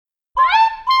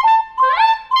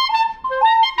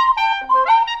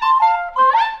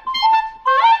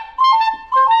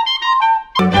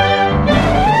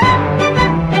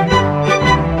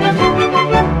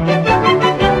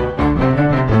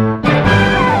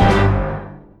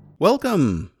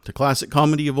Welcome to Classic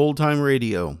Comedy of Old Time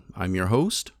Radio. I'm your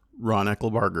host, Ron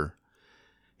Eckelbarger.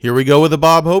 Here we go with the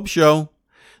Bob Hope Show.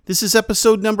 This is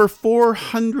episode number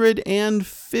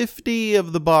 450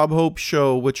 of the Bob Hope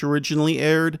Show, which originally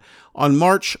aired on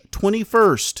March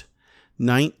 21st,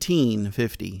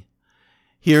 1950.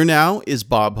 Here now is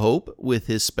Bob Hope with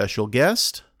his special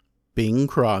guest, Bing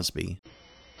Crosby.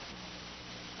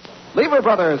 Lever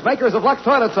Brothers, makers of Lux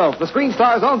Toilet Soap, the Screen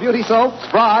Star's own beauty soap,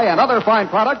 Spry, and other fine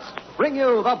products, bring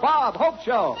you the Bob Hope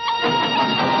Show.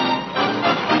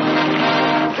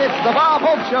 It's the Bob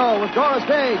Hope Show with Doris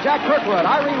Day, Jack Kirkwood,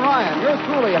 Irene Ryan, yours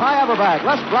truly, Hy Averback,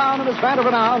 Les Brown and his band of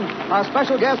renown, our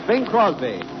special guest, Bing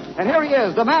Crosby. And here he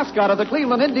is, the mascot of the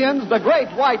Cleveland Indians, the great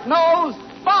white nose,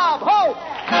 Bob Hope.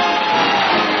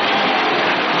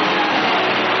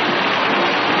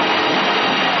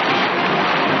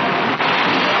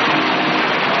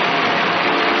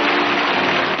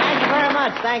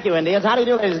 Thank you, Indians. How do you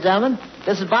do, ladies and gentlemen?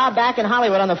 This is Bob back in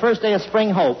Hollywood on the first day of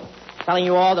Spring Hope, telling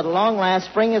you all that at long last,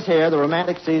 spring is here, the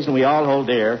romantic season we all hold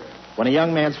dear, when a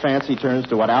young man's fancy turns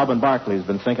to what Alvin Barkley's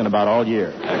been thinking about all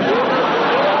year.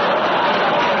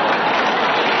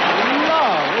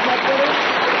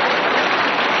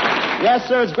 Yes,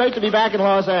 sir, it's great to be back in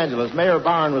Los Angeles. Mayor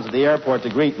Barn was at the airport to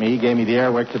greet me. He gave me the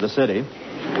airwick to the city.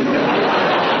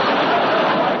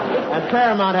 And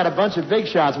Paramount had a bunch of big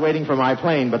shots waiting for my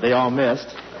plane, but they all missed.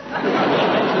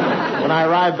 When I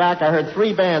arrived back, I heard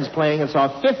 3 bands playing and saw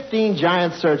 15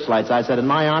 giant searchlights. I said, in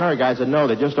my honor, a guy said, no,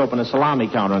 they just opened a salami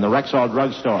counter in the Rexall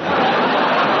drugstore.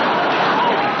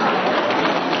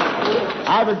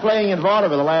 I've been playing in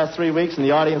Vaudeville the last 3 weeks, and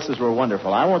the audiences were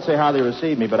wonderful. I won't say how they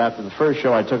received me, but after the first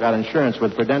show, I took out insurance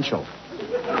with Prudential.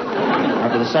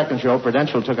 After the second show,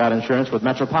 Prudential took out insurance with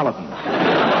Metropolitan.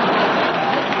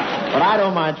 But I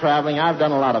don't mind traveling. I've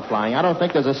done a lot of flying. I don't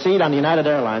think there's a seat on United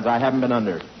Airlines I haven't been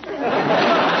under.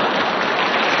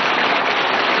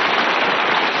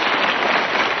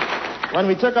 When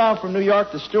we took off from New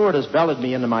York, the stewardess belted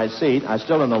me into my seat. I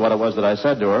still don't know what it was that I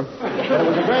said to her. But it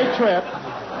was a great trip.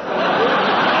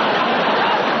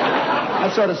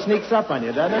 That sort of sneaks up on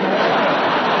you, doesn't it?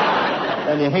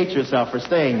 Then you hate yourself for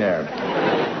staying there.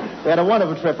 We had a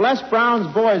wonderful trip. Les Brown's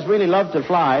boys really love to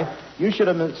fly. You should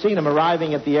have seen him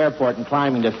arriving at the airport and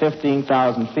climbing to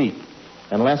 15,000 feet,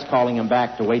 and Les calling him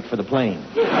back to wait for the plane.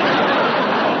 You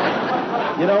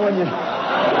know, when you...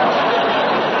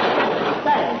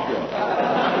 Thank you.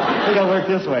 I think I'll work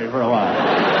this way for a while.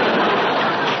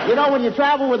 You know, when you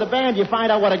travel with a band, you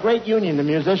find out what a great union the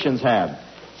musicians have.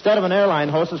 Instead of an airline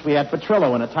hostess, we had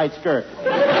Petrillo in a tight skirt.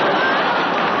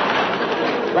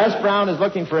 Les Brown is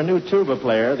looking for a new tuba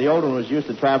player. The old one was used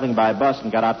to traveling by bus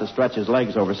and got out to stretch his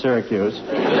legs over Syracuse.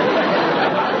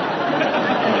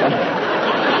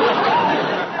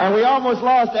 And we almost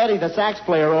lost Eddie, the sax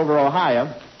player, over Ohio.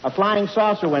 A flying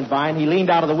saucer went by, and he leaned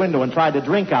out of the window and tried to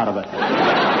drink out of it.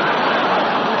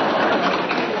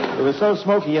 It was so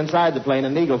smoky inside the plane,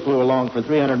 an eagle flew along for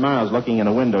 300 miles looking in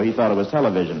a window. He thought it was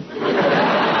television.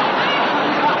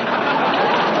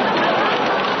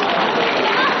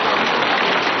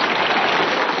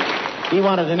 He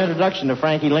wanted an introduction to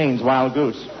Frankie Lane's Wild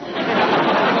Goose. It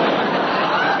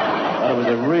was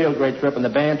a real great trip, and the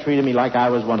band treated me like I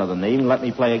was one of them. They even let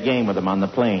me play a game with them on the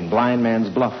plane, blind man's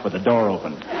bluff with the door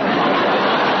open.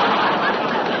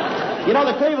 You know,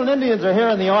 the Cleveland Indians are here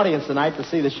in the audience tonight to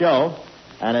see the show,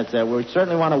 and we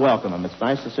certainly want to welcome them. It's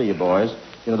nice to see you, boys.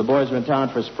 You know, the boys are in town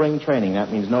for spring training.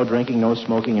 That means no drinking, no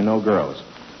smoking, and no girls.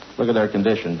 Look at their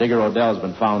condition. Digger Odell's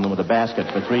been following them with a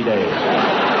basket for 3 days.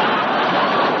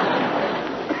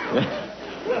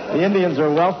 The Indians are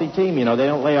a wealthy team, you know. They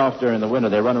don't lay off during the winter.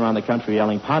 They run around the country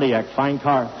yelling, Pontiac, fine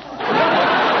car.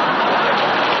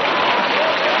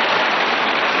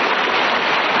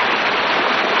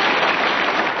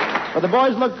 But the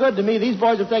boys look good to me. These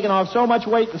boys have taken off so much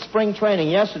weight in spring training.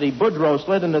 Yesterday, Boudreaux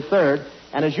slid into third,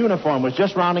 and his uniform was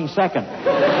just rounding second.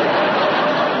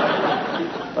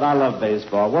 But I love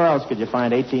baseball. Where else could you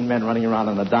find 18 men running around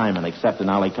on the diamond except in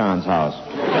Ali Khan's house?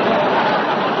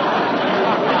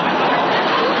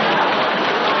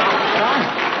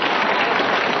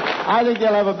 I think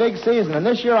they'll have a big season. And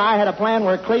this year I had a plan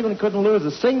where Cleveland couldn't lose a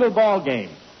single ball game.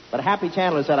 But Happy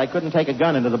Chandler said I couldn't take a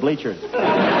gun into the bleachers.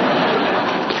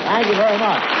 Thank you very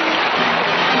much.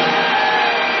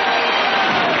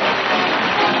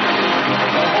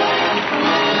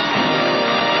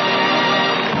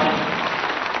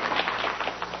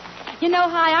 You know,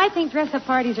 Hy, I think dress-up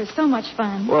parties are so much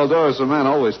fun. Well, Doris, a man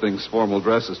always thinks formal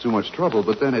dress is too much trouble,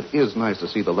 but then it is nice to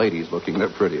see the ladies looking their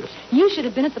prettiest. You should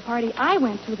have been at the party I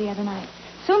went to the other night.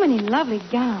 So many lovely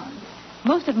gowns.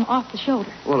 most of them off the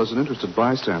shoulder. Well, as an interested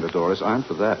bystander, Doris, I'm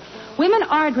for that. Women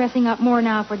are dressing up more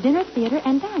now for dinner, theater,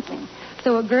 and dancing.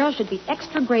 So a girl should be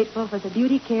extra grateful for the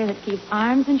beauty care that keeps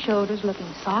arms and shoulders looking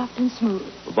soft and smooth.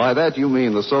 By that, you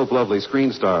mean the soap-lovely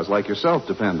screen stars like yourself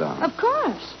depend on. Of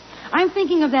course. I'm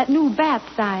thinking of that new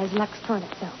bath-size Lux toilet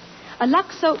soap. A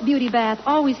Lux Soap Beauty Bath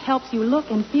always helps you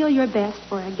look and feel your best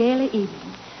for a gala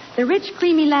evening. The rich,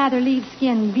 creamy lather leaves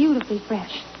skin beautifully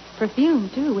fresh.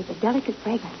 Perfume, too, with a delicate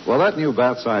fragrance. Well, that new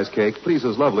bath-size cake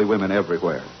pleases lovely women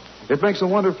everywhere. It makes a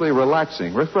wonderfully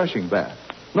relaxing, refreshing bath.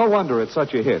 No wonder it's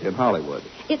such a hit in Hollywood.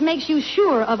 It makes you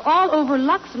sure of all-over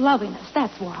Lux loveliness,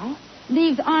 that's why.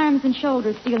 Leaves arms and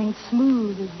shoulders feeling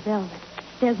smooth as velvet.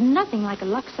 There's nothing like a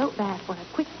Lux soap bath for a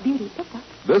quick beauty pickup.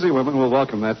 Busy women will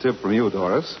welcome that tip from you,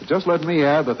 Doris. Just let me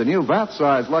add that the new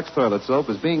bath-size Lux toilet soap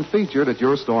is being featured at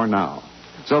your store now.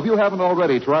 So if you haven't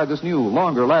already tried this new,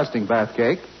 longer-lasting bath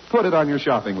cake, put it on your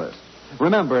shopping list.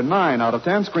 Remember, 9 out of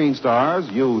 10 screen stars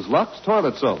use Lux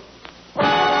toilet soap.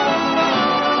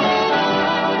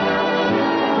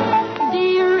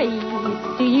 Dearie,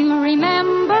 do you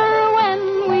remember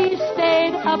when we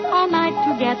stayed up all night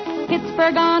to get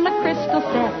Pittsburgh on a crystal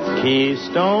set?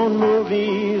 Keystone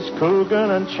movies,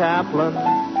 Coogan and Chaplin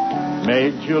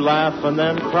made you laugh and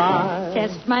then cry.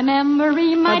 Test my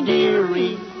memory, my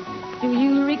dearie. Do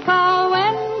you recall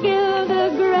when Gilda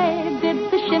Gray did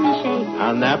the shimmy shake?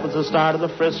 And that was the start of the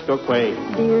Frisco Quake.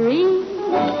 Dearie,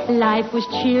 life was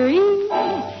cheery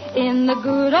in the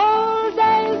good old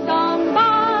days gone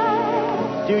by.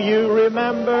 Do you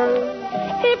remember?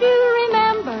 If you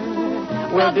remember,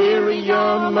 Well, dearie,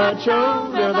 you're much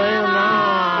older than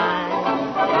I.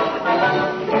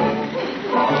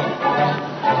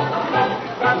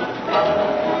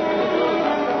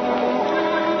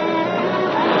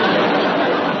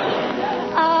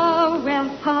 oh,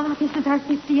 well, Paul, this is our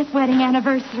 50th wedding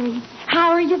anniversary.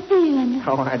 How are you feeling?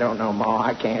 Oh, I don't know, Ma.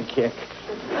 I can't kick.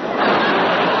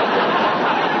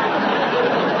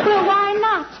 Well, why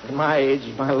not? At my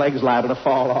age, my leg's liable to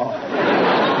fall off.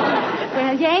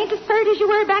 Well, you ain't as pert as you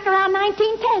were back around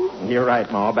 1910. You're right,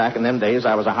 Ma. Back in them days,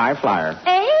 I was a high flyer.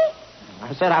 Eh?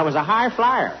 I said I was a high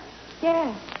flyer.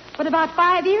 Yeah. But about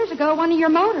 5 years ago, one of your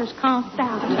motors conked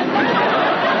out.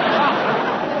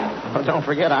 Oh, don't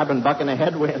forget, I've been bucking a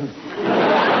headwind.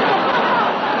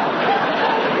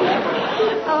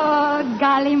 Oh,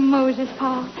 golly Moses,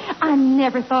 Paul. I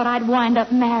never thought I'd wind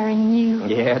up marrying you.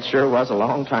 Yeah, it sure was a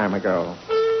long time ago.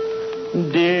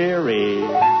 Dearie,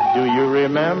 do you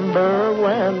remember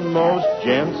when most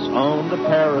gents owned the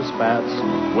Paris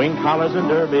spats, wing collars and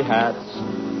derby hats?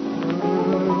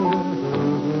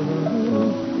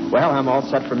 Well, I'm all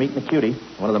set for meeting a cutie.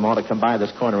 One of them ought to come by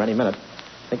this corner any minute.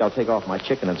 I think I'll take off my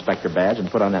chicken inspector badge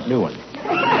and put on that new one.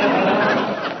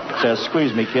 It says,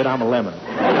 squeeze me, kid, I'm a lemon.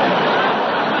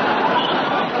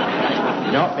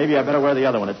 No, maybe I better wear the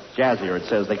other one. It's jazzier. It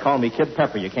says, they call me Kid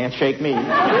Pepper. You can't shake me.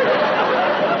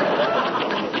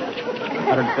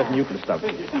 Better than fitting you for the stuff.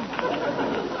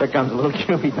 There comes a little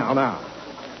cutie now.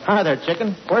 Hi there,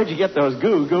 chicken. Where'd you get those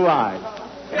goo eyes?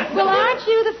 Well, aren't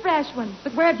you the fresh one?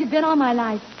 But where have you been all my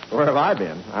life? Where have I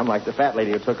been? I'm like the fat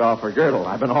lady who took off her girdle.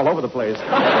 I've been all over the place.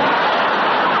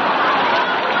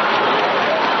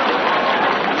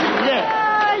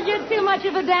 Oh, you're too much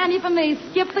of a dandy for me.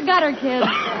 Skip the gutter, kid.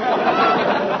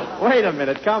 Wait a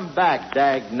minute. Come back,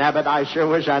 dag nabbit. I sure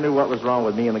wish I knew what was wrong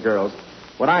with me and the girls.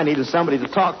 What I need is somebody to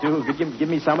talk to who could give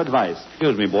me some advice.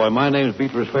 Excuse me, boy. My name's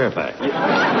Beatrice Fairfax.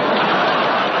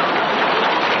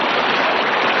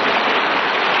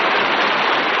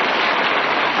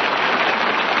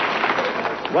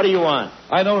 What do you want?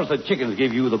 I noticed that chickens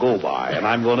give you the go-by, and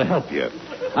I'm going to help you.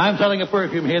 I'm selling a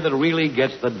perfume here that really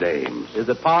gets the dames. Is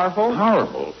it powerful?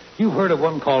 Powerful. You've heard of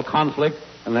one called Conflict,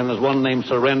 and then there's one named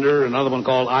Surrender, another one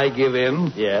called I Give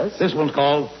In. Yes. This one's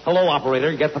called Hello,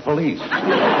 Operator, Get the Police.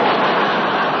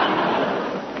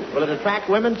 Will it attract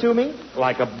women to me?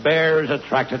 Like a bear's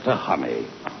attracted to honey.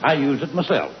 I use it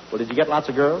myself. Well, did you get lots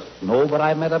of girls? No, but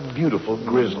I met a beautiful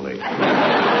grizzly. Just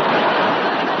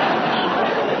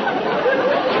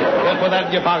put that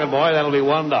in your pocket, boy. That'll be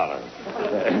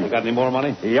 $1. You got any more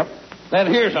money? Yep. Then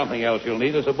here's something else you'll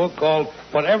need. It's a book called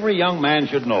What Every Young Man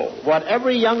Should Know. What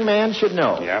every young man should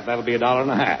know. Yeah, that'll be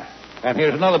 $1.50. And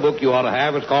here's another book you ought to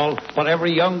have. It's called What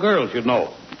Every Young Girl Should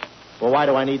Know. Well, why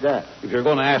do I need that? If you're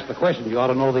going to ask the questions, you ought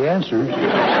to know the answers.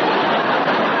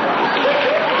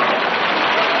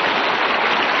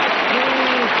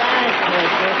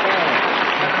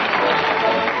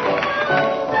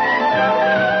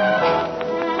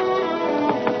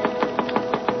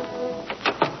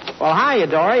 Well, hiya,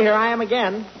 Dory. Here I am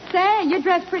again. Say, you're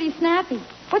dressed pretty snappy.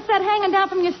 What's that hanging down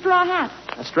from your straw hat?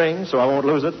 A string, so I won't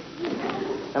lose it.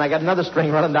 And I got another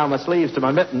string running down my sleeves to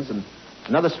my mittens and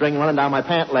another string running down my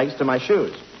pant legs to my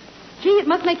shoes. Gee, it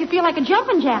must make you feel like a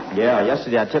jumping jack. Yeah,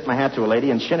 yesterday I tipped my hat to a lady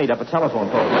and shinnied up a telephone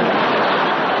pole.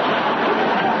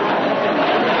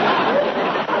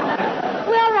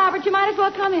 Well, Robert, you might as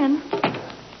well come in.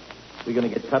 We going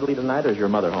to get cuddly tonight, or is your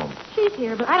mother home? She's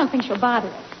here, but I don't think she'll bother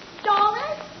us.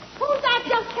 Doris, who's that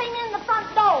just came in the front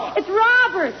door? It's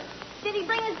Robert. Did he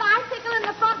bring his bicycle in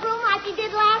the front room like he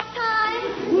did last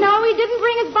time? No, he didn't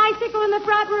bring his bicycle in the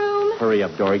front room. Hurry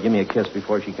up, Dory. Give me a kiss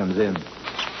before she comes in.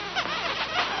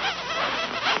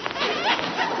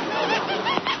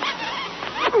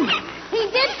 He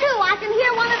did, too. I can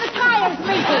hear one of the tires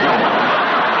leaking.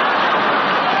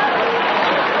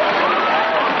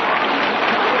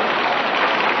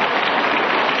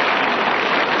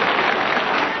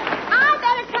 I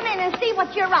better come in and see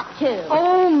what you're up to.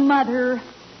 Oh, Mother.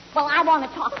 Well, I want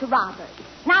to talk to Robert.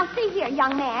 Now, see here,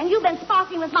 young man. You've been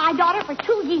sparking with my daughter for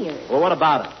 2 years. Well, what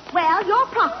about it? Well, your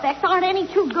prospects aren't any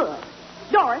too good.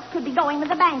 Doris could be going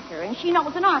with a banker, and she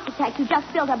knows an architect who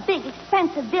just built a big,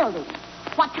 expensive building.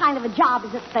 What kind of a job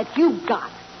is it that you've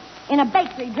got? In a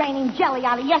bakery draining jelly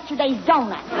out of yesterday's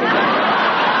donuts.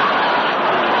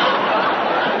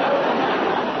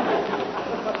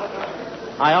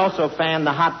 I also fan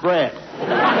the hot bread.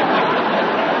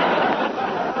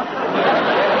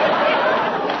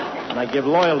 And I give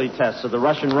loyalty tests of the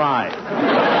Russian rye.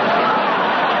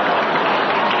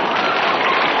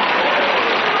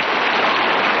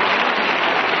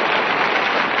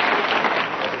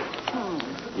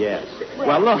 Yes.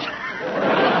 Well, look.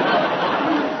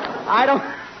 I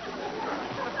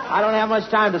don't have much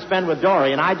time to spend with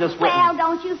Dory, and I just... Well,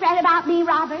 don't you fret about me,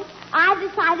 Robert. I've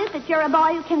decided that you're a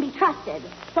boy who can be trusted.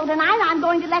 So tonight I'm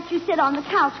going to let you sit on the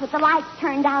couch with the lights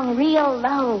turned down real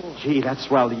low. Gee, that's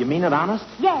swell. Do you mean it honest?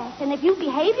 Yes, and if you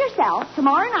behave yourself,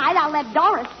 tomorrow night I'll let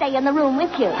Doris stay in the room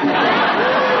with you.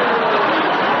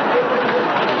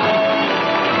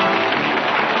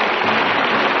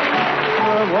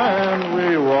 When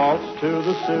we waltzed to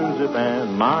the Susie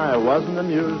band, my, wasn't the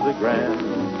music grand.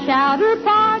 Chowder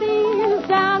parties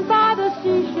down by the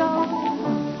seashore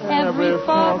every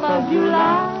 4th of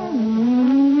July.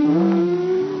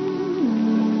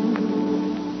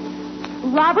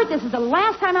 Robert, this is the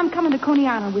last time I'm coming to Coney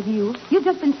Island with you. You've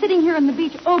just been sitting here on the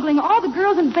beach ogling all the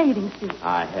girls in bathing suits.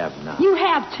 I have not. You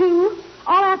have, too.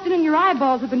 All afternoon your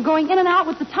eyeballs have been going in and out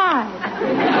with the tide.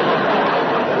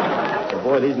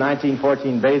 Boy, these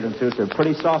 1914 bathing suits are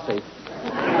pretty saucy.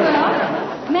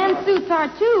 Well, men's suits are,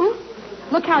 too.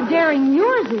 Look how daring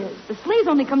yours is. The sleeves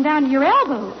only come down to your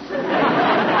elbows.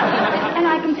 And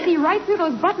I can see right through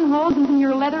those buttonholes in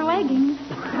your leather leggings.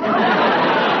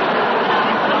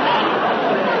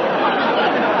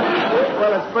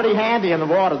 Well, it's pretty handy in the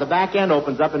water. The back end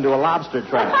opens up into a lobster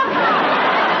trap.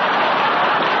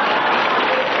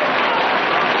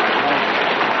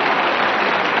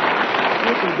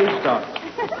 Beach talk.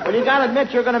 Well, you gotta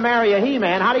admit you're gonna marry a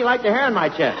he-man. How do you like the hair in my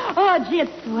chest? Oh, gee,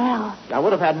 it's swell. I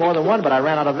would have had more than one, but I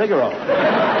ran out of Vigoro.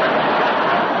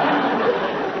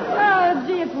 Oh,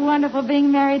 gee, it's wonderful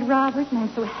being married, Robert. And I'm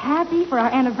so happy for our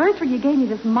anniversary you gave me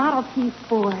this Model T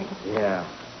Ford. Yeah.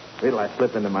 Wait till I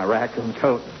slip into my raccoon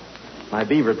coat, my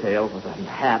beaver tail with a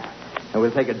hat, and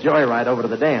we'll take a joyride over to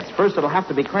the dance. First, it'll have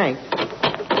to be cranked.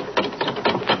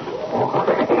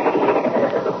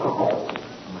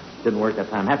 Didn't work that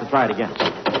time. Have to try it again.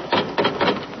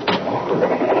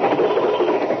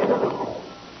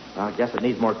 Well, I guess it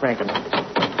needs more cranking.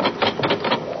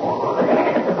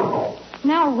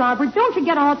 Now, Robert, don't you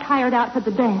get all tired out for the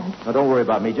dance. Now, don't worry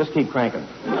about me. Just keep cranking.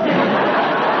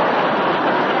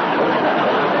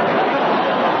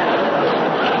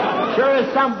 Sure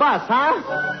is some bus, huh?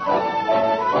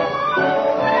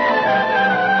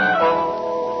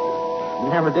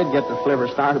 Never did get the flivver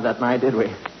started that night, did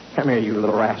we? Come here, you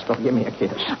little rascal. Give me a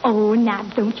kiss. Oh, now,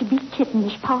 don't you be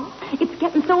kittenish, Pa. It's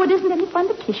getting so it isn't any fun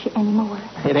to kiss you anymore.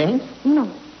 It ain't? No.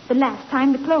 The last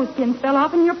time the clothespin fell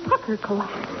off and your pucker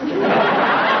collapsed.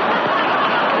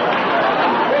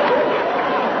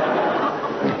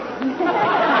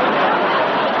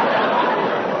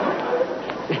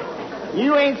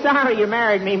 You ain't sorry you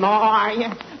married me, Ma, are you?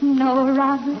 No,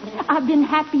 Robert. I've been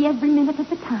happy every minute of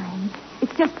the time.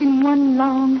 It's just been one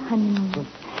long honeymoon.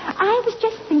 I was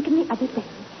just thinking the other day.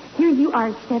 Here you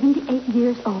are, 78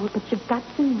 years old, but you've got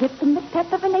the zip and the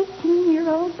pep of an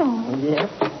 18-year-old boy. Yes.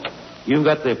 You've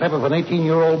got the pep of an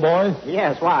 18-year-old boy?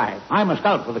 Yes, why? I'm a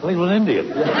scout for the Cleveland Indians.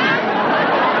 You'll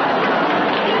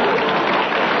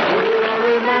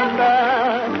remember,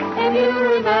 if you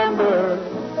remember,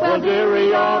 well, dearie,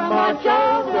 you're much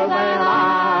older than I.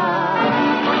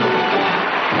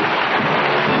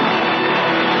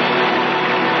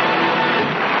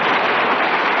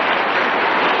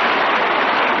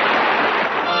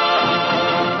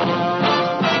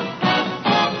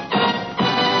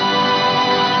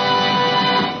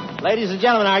 Ladies and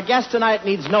gentlemen, our guest tonight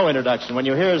needs no introduction. When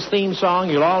you hear his theme song,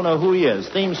 you'll all know who he is.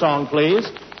 Theme song, please.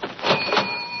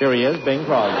 Here he is, Bing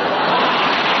Crosby.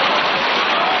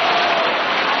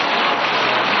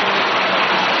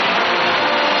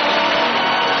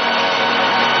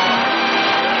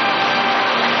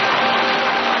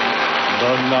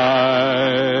 The night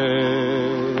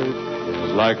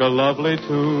is like a lovely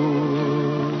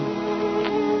tune.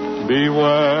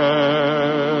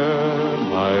 Beware,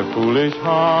 my foolish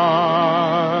heart,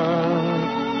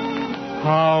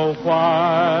 how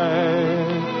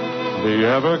white the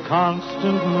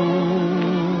ever-constant moon.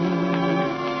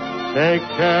 Take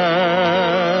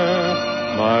care,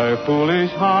 my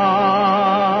foolish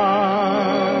heart.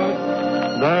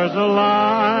 There's a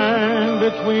line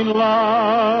between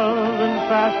love and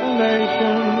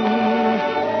fascination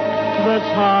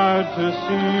that's hard to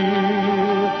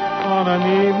see on an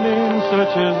evening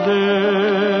such as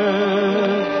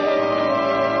this.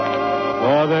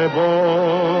 For they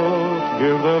both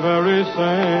give the very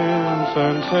same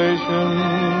sensation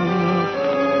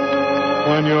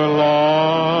when you're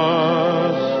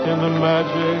lost in the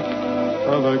magic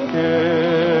of a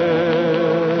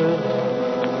kiss.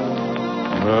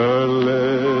 Her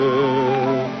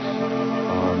lips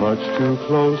are much too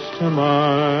close to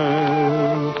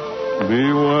mine.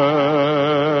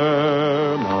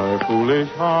 Beware, my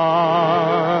foolish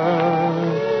heart.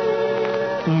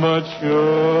 But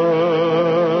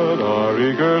should our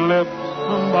eager lips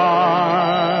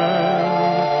combine,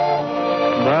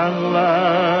 then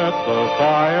let the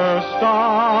fire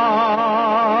start.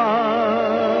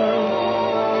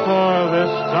 For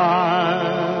this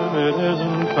time it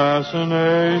isn't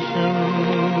fascination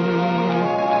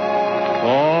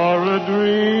or a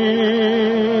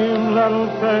dream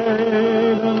that'll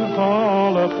fade and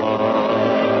fall apart.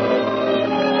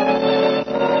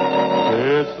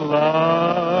 It's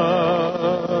love,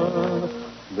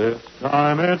 this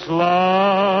time it's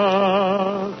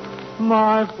love,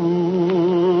 my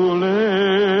foolish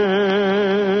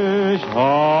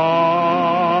heart.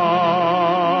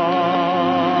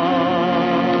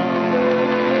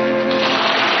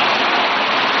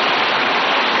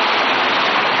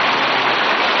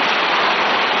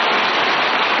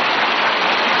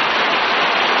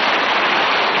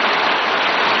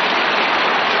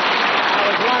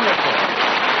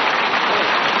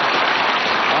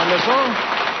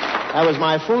 That was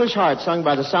My Foolish Heart, sung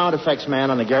by the sound effects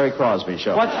man on the Gary Crosby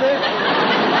Show. What's this?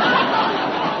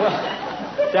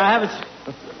 I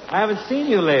haven't seen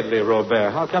you lately,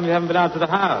 Robert. How come you haven't been out to the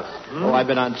house? Hmm? Oh, I've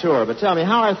been on tour. But tell me,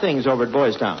 how are things over at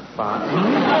Boys Town?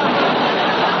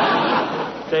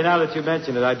 Say, now that you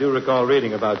mention it, I do recall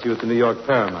reading about you at the New York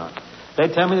Paramount. They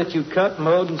tell me that you cut,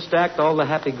 mowed, and stacked all the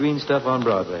happy green stuff on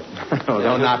Broadway. Oh,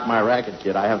 don't knock my racket,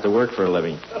 kid. I have to work for a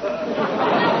living.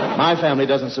 My family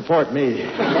doesn't support me.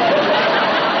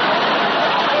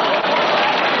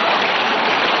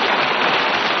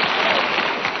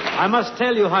 I must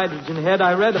tell you, Hydrogen Head,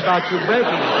 I read about you breaking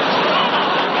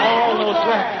all those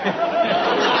records.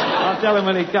 I'll tell him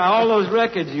when he comes. All those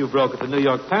records you broke at the New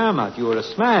York Paramount, you were a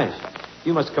smash.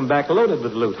 You must come back loaded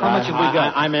with loot. How much have we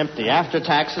got? I'm empty. After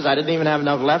taxes, I didn't even have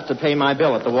enough left to pay my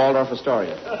bill at the Waldorf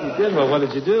Astoria. You did? Well, what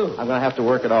did you do? I'm going to have to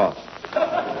work it off.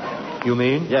 You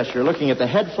mean? Yes, you're looking at the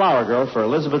head flower girl for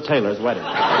Elizabeth Taylor's wedding.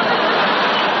 I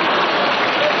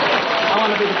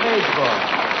want to be the page boy.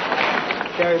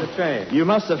 Carry the train. You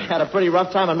must have had a pretty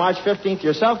rough time on March 15th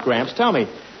yourself, Gramps. Tell me,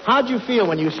 how'd you feel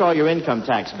when you saw your income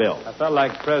tax bill? I felt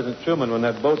like President Truman when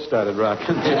that boat started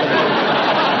rocking.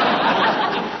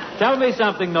 Tell me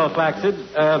something, No Flaccid.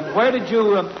 Where did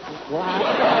you...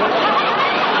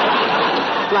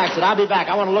 Flaccid, I'll be back.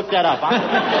 I want to look that up. Go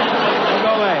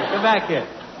away. Come back here.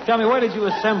 Tell me, where did you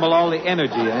assemble all the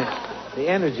energy? The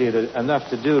energy enough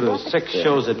to do those 6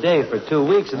 shows a day for 2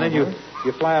 weeks, and then you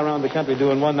fly around the country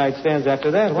doing one-night stands after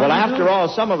that. Well, after all,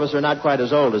 some of us are not quite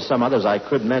as old as some others I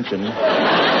could mention,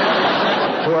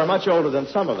 who are much older than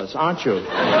some of us, aren't you?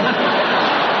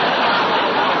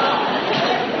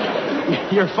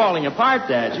 You're falling apart,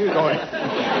 Dad.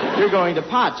 You're going to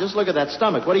pot. Just look at that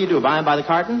stomach. What do? Buy him by the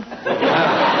carton?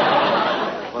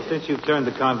 Well, since you've turned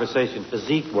the conversation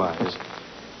physique-wise,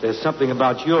 there's something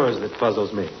about yours that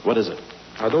puzzles me. What is it?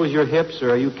 Are those your hips, or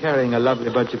are you carrying a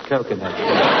lovely bunch of coconuts?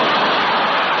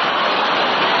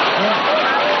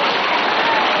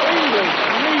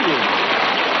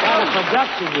 What a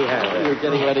production you have. You're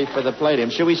getting ready for the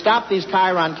Palladium. Should we stop these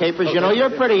Chiron capers? Okay. You know,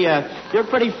 you're pretty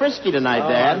frisky tonight,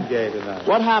 Dad. I'm gay tonight.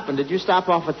 What happened? Did you stop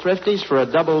off at Thrifty's for a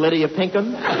double Lydia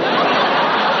Pinkham? Only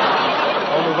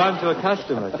one to a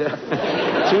customer. 2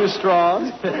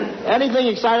 straws. Anything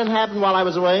exciting happened while I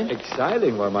was away?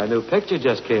 Exciting. Well, my new picture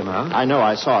just came out. I know,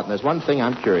 I saw it, and there's one thing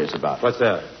I'm curious about. What's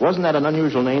that? Wasn't that an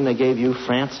unusual name they gave you,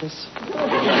 Francis?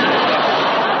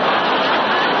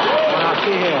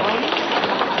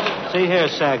 Now, see here,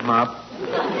 Sagmop.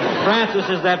 Francis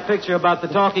is that picture about the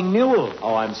talking mule.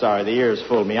 Oh, I'm sorry. The ears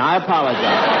fooled me. I apologize.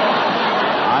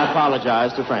 I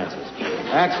apologize to Francis.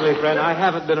 Actually, friend, I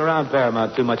haven't been around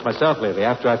Paramount too much myself lately.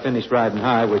 After I finished Riding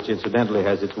High, which incidentally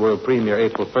has its world premiere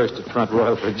April 1st at Front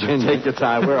Royal, Virginia. Take your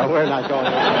time. We're not going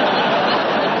there.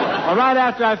 Well, right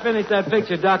after I finished that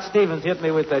picture, Doc Stevens hit me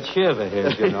with that shiver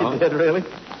here, you know. He did, really?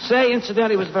 Say,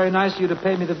 incidentally, it was very nice of you to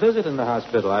pay me the visit in the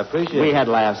hospital. I appreciate it. We had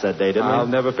laughs that day, didn't we? I'll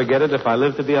never forget it if I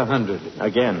live to be 100.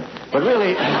 Again. But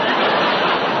really,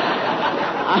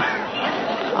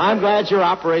 I'm glad your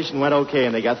operation went okay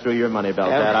and they got through your money belt,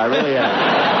 Dad. I really am.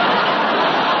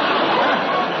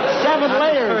 7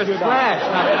 layers. First class.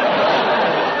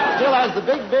 Still has the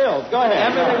big bills. Go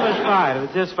ahead. Everything was fine. It was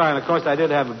just fine. Of course, I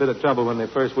did have a bit of trouble when they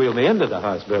first wheeled me into the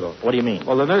hospital. What do you mean?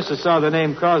 Well, the nurses saw the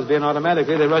name Crosby, and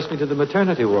automatically they rushed me to the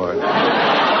maternity ward. Well,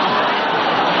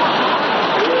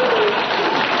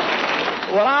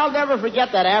 I'll never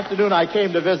forget that afternoon I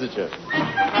came to visit you.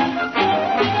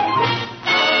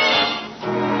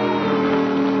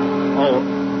 Oh,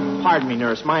 pardon me,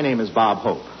 nurse. My name is Bob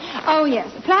Hope. Oh, yes.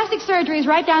 Plastic surgery is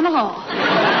right down the hall.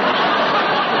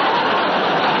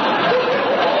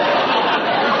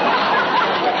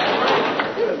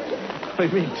 What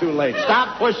do you mean, too late?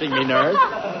 Stop pushing me, nurse.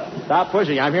 Stop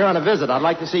pushing. I'm here on a visit. I'd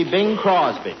like to see Bing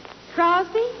Crosby.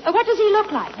 Crosby? What does he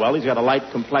look like? Well, he's got a light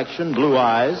complexion, blue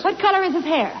eyes. What color is his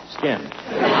hair? Skin.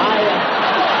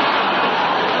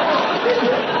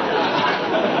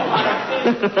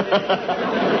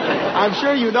 I'm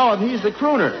sure you know him. He's the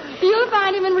crooner. You'll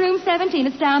find him in room 17.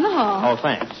 It's down the hall. Oh,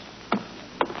 thanks.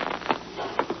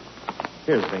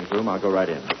 Here's Bing's room. I'll go right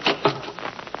in.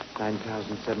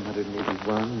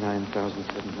 9,781,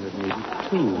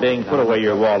 9,782. Bing, put away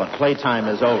your wallet. Playtime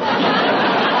is over.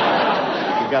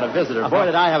 You've got a visitor. Boy,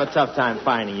 did I have a tough time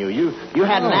finding you. You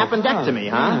had an appendectomy,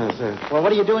 huh? Yes, sir. Well,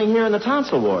 what are you doing here in the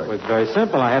tonsil ward? Well, it's very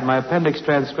simple. I had my appendix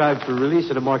transcribed for release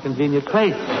at a more convenient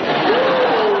place.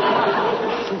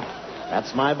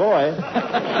 That's my boy.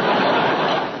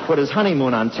 Put his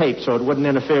honeymoon on tape so it wouldn't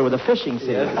interfere with the fishing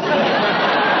season.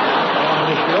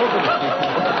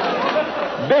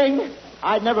 Bing,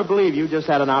 I'd never believe you just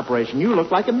had an operation. You look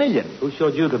like $1 million. Who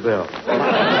showed you the bill?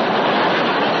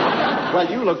 Well,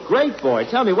 you look great, boy.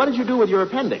 Tell me, what did you do with your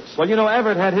appendix? Well, you know,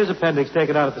 Everett had his appendix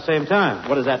taken out at the same time.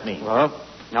 What does that mean? Well,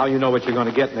 now you know what you're going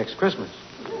to get next Christmas.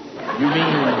 You mean...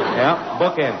 Yeah,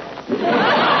 bookend.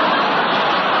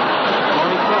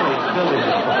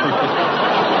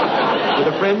 With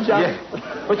a fringe on? Yeah.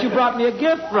 But you brought me a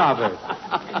gift, Robert.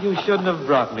 You shouldn't have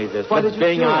brought me this. Why did you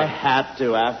Bing, do it? I had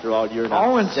to. After all, you're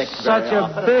not and sick such very a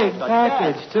often. big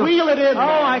package, too. Wheel it in. Oh,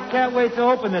 I can't wait to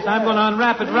open this. I'm going to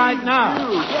unwrap it right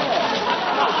now. You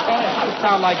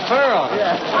sound like Burl.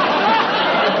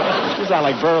 You sound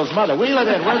like Burl's mother. Wheel it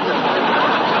in. Where's it?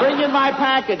 Bring in my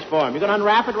package for him. You're going to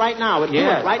unwrap it right now. Do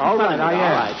Yes. it right in All front right, of me. I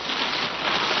am. All right.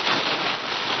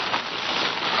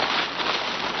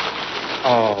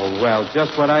 Oh, well,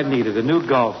 just what I needed, a new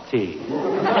golf tee.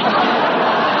 Well,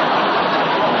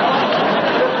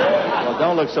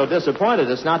 don't look so disappointed.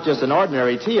 It's not just an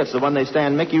ordinary tee. It's the one they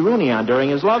stand Mickey Rooney on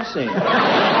during his love scene.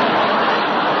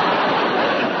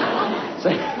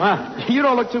 Say, you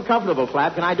don't look too comfortable,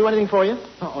 Flap. Can I do anything for you?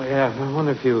 Oh, yeah. I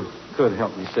wonder if you could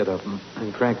help me sit up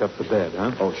and crank up the bed,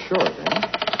 huh? Oh, sure, then.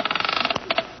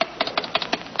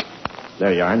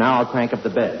 There you are. Now I'll crank up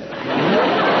the bed.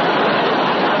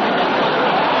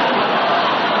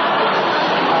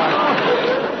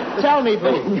 Tell me,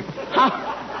 Bing, how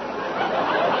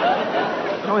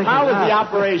was the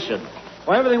operation?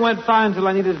 Well, everything went fine until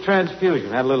I needed a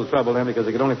transfusion. Had a little trouble then because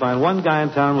they could only find one guy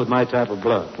in town with my type of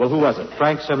blood. Well, who was it?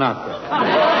 Frank Sinatra.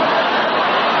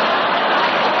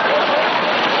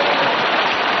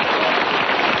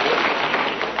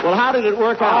 Well, how did it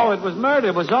work out? Oh, it was murder.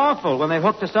 It was awful. When they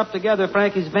hooked us up together,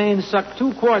 Frankie's veins sucked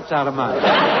 2 quarts out of mine.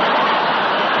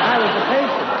 I was the patient.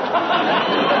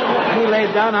 He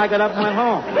laid down, I got up and went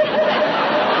home.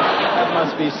 That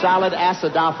must be solid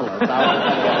acidophilus.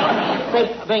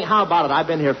 Think, how about it? I've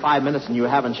been here 5 minutes and you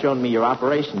haven't shown me your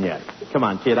operation yet. Come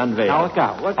on, kid, unveil. Now, look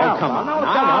out. Look out. Come on. Now, look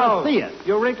I out. want to see it.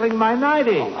 You're wrinkling my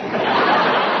nightie. Oh,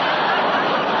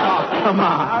 come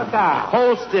on. Look out.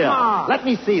 Hold still. Come on. Let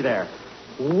me see there.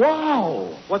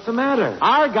 Wow. What's the matter?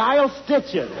 Argyle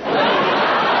stitches.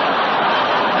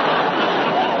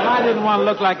 I didn't want to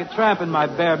look like a tramp in my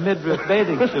bare midriff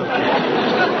bathing suit.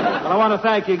 Well, I want to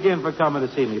thank you again for coming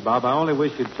to see me, Bob. I only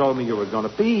wish you'd told me you were going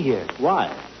to be here. Why?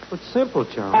 It's simple,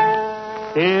 Charlie.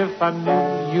 If I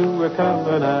knew you were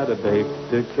coming, I'd have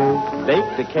baked a cake.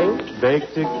 Baked a cake?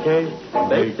 Baked a cake.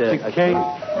 Baked a cake.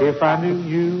 If I knew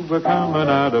you were coming,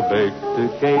 I'd have baked a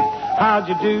cake. How'd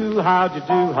you do? How'd you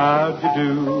do? How'd you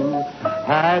do?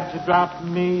 Had you dropped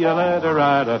me a letter,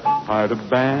 I'd have hired a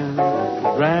band.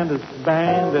 The grandest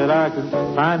band that I could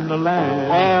find in the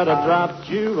land. Had I dropped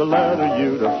you a letter,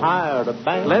 you'd have hired a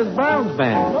band. Les Brown's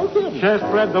band. No kidding. Just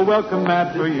spread the welcome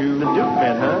mat for you. The Duke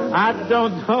band, huh? I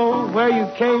don't know where you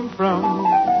came from,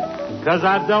 'cause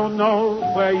I don't know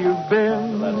where you've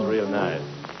been. Well, that's real nice.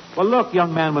 Well, look,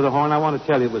 young man with a horn, I want to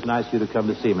tell you it was nice of you to come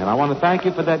to see me. And I want to thank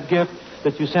you for that gift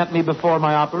that you sent me before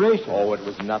my operation. Oh, it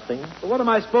was nothing. But what am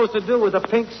I supposed to do with a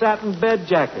pink satin bed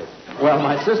jacket? Well,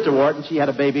 my sister wore it, and she had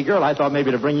a baby girl. I thought maybe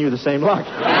to bring you the same luck.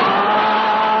 If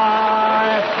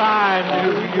I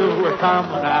knew you were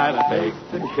coming, I'd have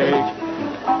baked the cake,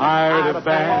 hired a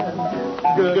band.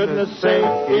 Goodness sake,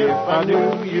 if I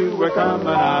knew you were coming,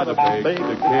 I'd have baked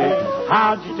the cake.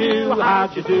 How'd you do?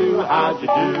 How'd you do? How'd you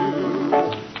do?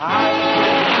 How'd you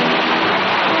do?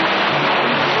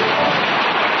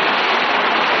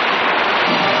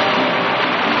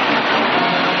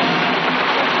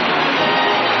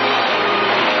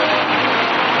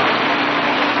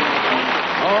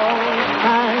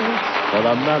 For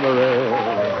the memory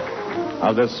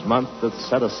of this month that's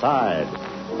set aside.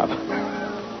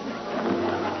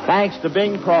 Thanks to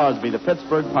Bing Crosby, the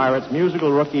Pittsburgh Pirates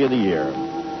Musical Rookie of the Year.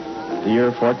 The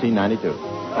year 1492.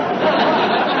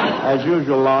 As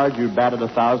usual, Lard, you batted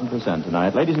 1,000%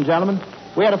 tonight. Ladies and gentlemen,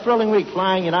 we had a thrilling week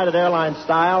flying United Airlines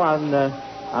style on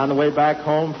the way back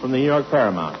home from the New York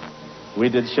Paramount. We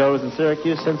did shows in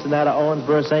Syracuse, Cincinnati,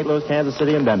 Owensboro, St. Louis, Kansas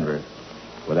City, and Denver.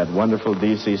 With that wonderful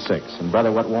DC-6. And,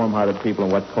 brother, what warm-hearted people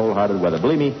and what cold-hearted weather.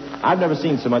 Believe me, I've never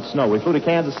seen so much snow. We flew to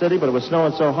Kansas City, but it was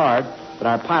snowing so hard that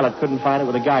our pilot couldn't find it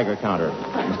with a Geiger counter.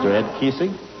 Mr. Ed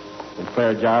Kiesig and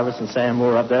Claire Jarvis and Sam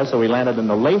Moore up there, so we landed in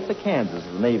Olathe, Kansas,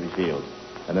 at the Navy field.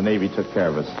 And the Navy took care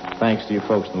of us. Thanks to you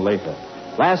folks in Olathe.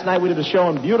 Last night we did a show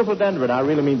in beautiful Denver, and I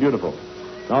really mean beautiful.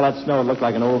 And all that snow looked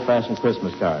like an old-fashioned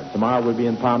Christmas card. Tomorrow we'll be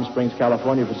in Palm Springs,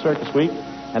 California for Circus Week.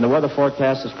 And the weather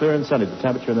forecast is clear and sunny, the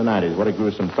temperature in the 90s. What a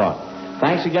gruesome thought.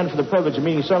 Thanks again for the privilege of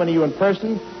meeting so many of you in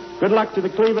person. Good luck to the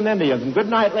Cleveland Indians, and good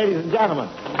night, ladies and gentlemen.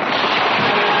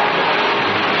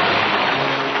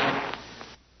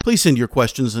 Please send your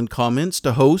questions and comments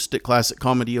to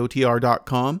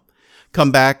host@classiccomedyotr.com.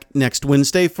 Come back next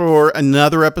Wednesday for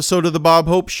another episode of The Bob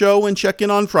Hope Show, and check in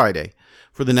on Friday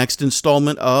for the next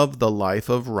installment of The Life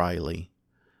of Riley.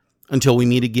 Until we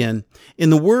meet again,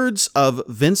 in the words of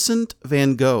Vincent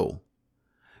van Gogh,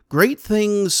 great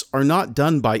things are not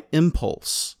done by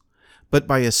impulse, but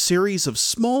by a series of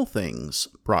small things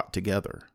brought together.